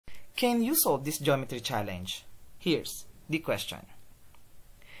can you solve this geometry challenge? Here's the question.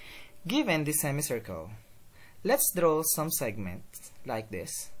 Given this semicircle, let's draw some segments like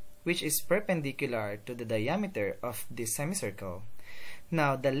this, which is perpendicular to the diameter of this semicircle.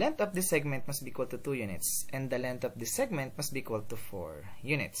 Now, the length of this segment must be equal to 2 units, and the length of this segment must be equal to 4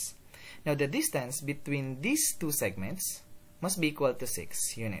 units. Now, the distance between these two segments must be equal to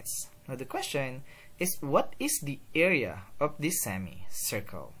 6 units. Now, the question is, what is the area of this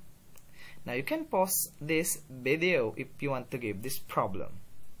semicircle? Now, you can pause this video if you want to give this problem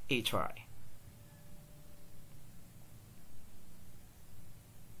a try.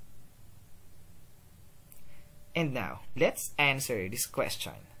 And now, let's answer this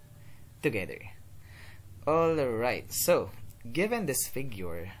question together. Alright, so, given this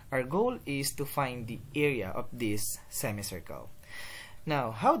figure, our goal is to find the area of this semicircle.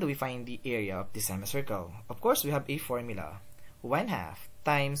 Now, how do we find the area of the semicircle? Of course, we have a formula. 1/2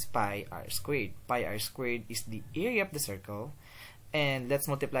 times pi r squared. Pi r squared is the area of the circle, and let's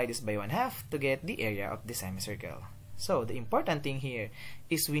multiply this by 1/2 to get the area of the semicircle. So, the important thing here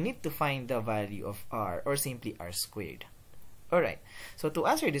is we need to find the value of r, or simply r squared. Alright, so to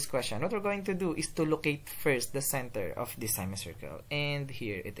answer this question, what we're going to do is to locate first the center of the semicircle, and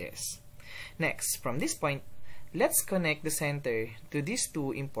here it is. Next, from this point, let's connect the center to these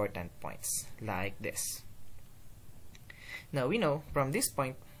two important points, like this. Now, we know from this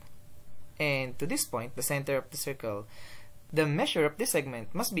point and to this point, the center of the circle, the measure of this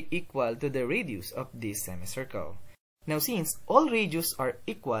segment must be equal to the radius of this semicircle. Now, since all radius are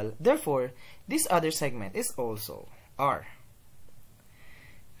equal, therefore, this other segment is also r.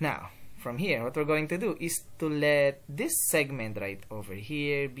 Now, from here, what we're going to do is to let this segment right over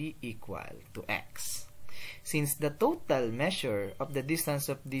here be equal to x. Since the total measure of the distance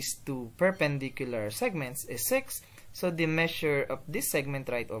of these two perpendicular segments is 6, so the measure of this segment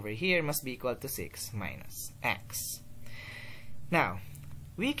right over here must be equal to 6 minus x. Now,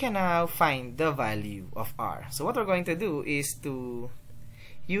 we can now find the value of r. So what we're going to do is to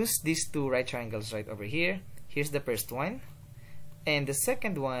use these two right triangles right over here. Here's the first one, and the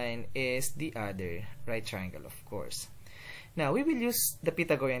second one is the other right triangle, of course. Now, we will use the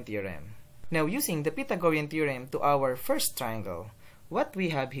Pythagorean theorem. Now, using the Pythagorean theorem to our first triangle, what we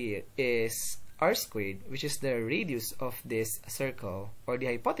have here is r squared, which is the radius of this circle, or the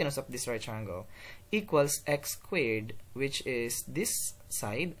hypotenuse of this right triangle, equals x squared, which is this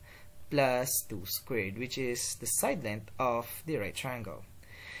side, plus 2 squared, which is the side length of the right triangle.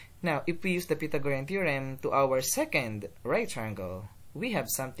 Now, if we use the Pythagorean theorem to our second right triangle, we have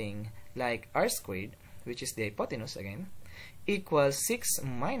something like r squared, which is the hypotenuse again, equals 6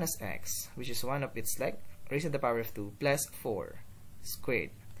 minus x, which is one of its leg, raised to the power of 2, plus 4 squared.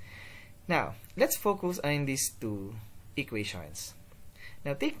 Now, let's focus on these two equations.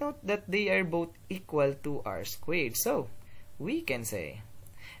 Now, take note that they are both equal to r squared. So, we can say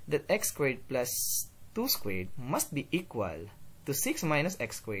that x squared plus 2 squared must be equal to 6 minus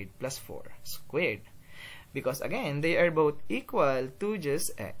x squared plus 4 squared. Because, again, they are both equal to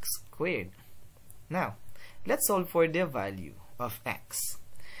just x squared. Now, let's solve for the value of x.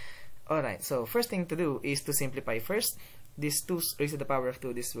 Alright, so first thing to do is to simplify first. This 2 raised to the power of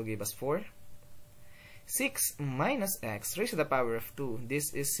 2, this will give us 4. 6 minus x raised to the power of 2,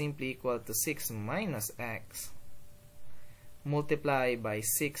 this is simply equal to 6 minus x multiplied by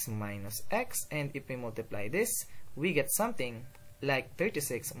 6 minus x, and if we multiply this, we get something like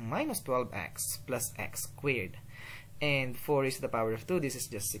 36 minus 12x plus x squared. And 4 raised to the power of 2, this is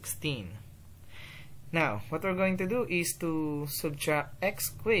just 16. Now, what we're going to do is to subtract x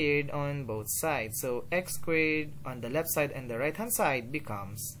squared on both sides. So, x squared on the left side and the right hand side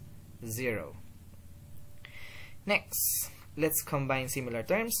becomes 0. Next, let's combine similar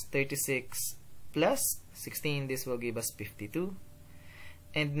terms. 36 plus 16, this will give us 52.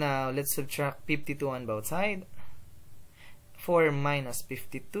 And now, let's subtract 52 on both sides. 4 minus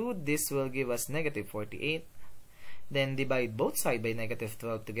 52, this will give us negative 48. Then divide both sides by negative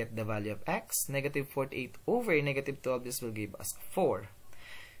 12 to get the value of x. Negative 48 over negative 12, this will give us 4.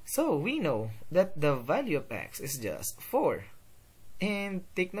 So, we know that the value of x is just 4. And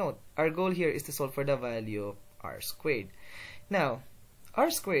take note, our goal here is to solve for the value of r squared. Now,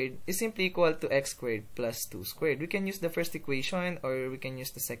 r squared is simply equal to x squared plus 2 squared. We can use the first equation or we can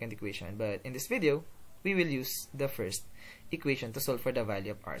use the second equation. But in this video, we will use the first equation to solve for the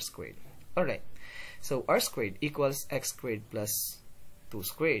value of r squared. Alright, so r squared equals x squared plus 2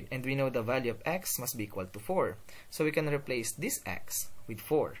 squared. And we know the value of x must be equal to 4. So we can replace this x with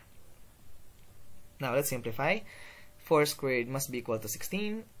 4. Now let's simplify. 4 squared must be equal to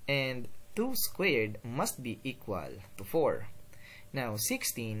 16. And 2 squared must be equal to 4. Now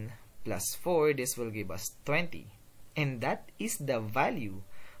 16 plus 4, this will give us 20. And that is the value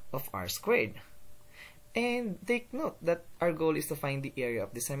of r squared. And take note that our goal is to find the area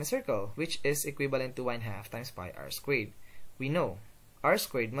of the semicircle, which is equivalent to 1/2 times pi r squared. We know r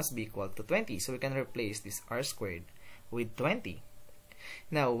squared must be equal to 20, so we can replace this r squared with 20.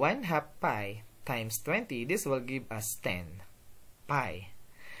 Now 1/2 pi times 20, this will give us 10 pi.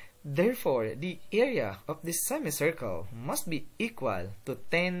 Therefore, the area of this semicircle must be equal to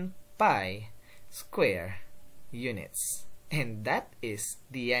 10 pi square units. And that is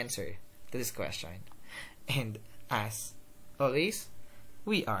the answer to this question. And as always,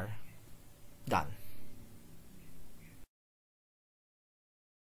 we are done.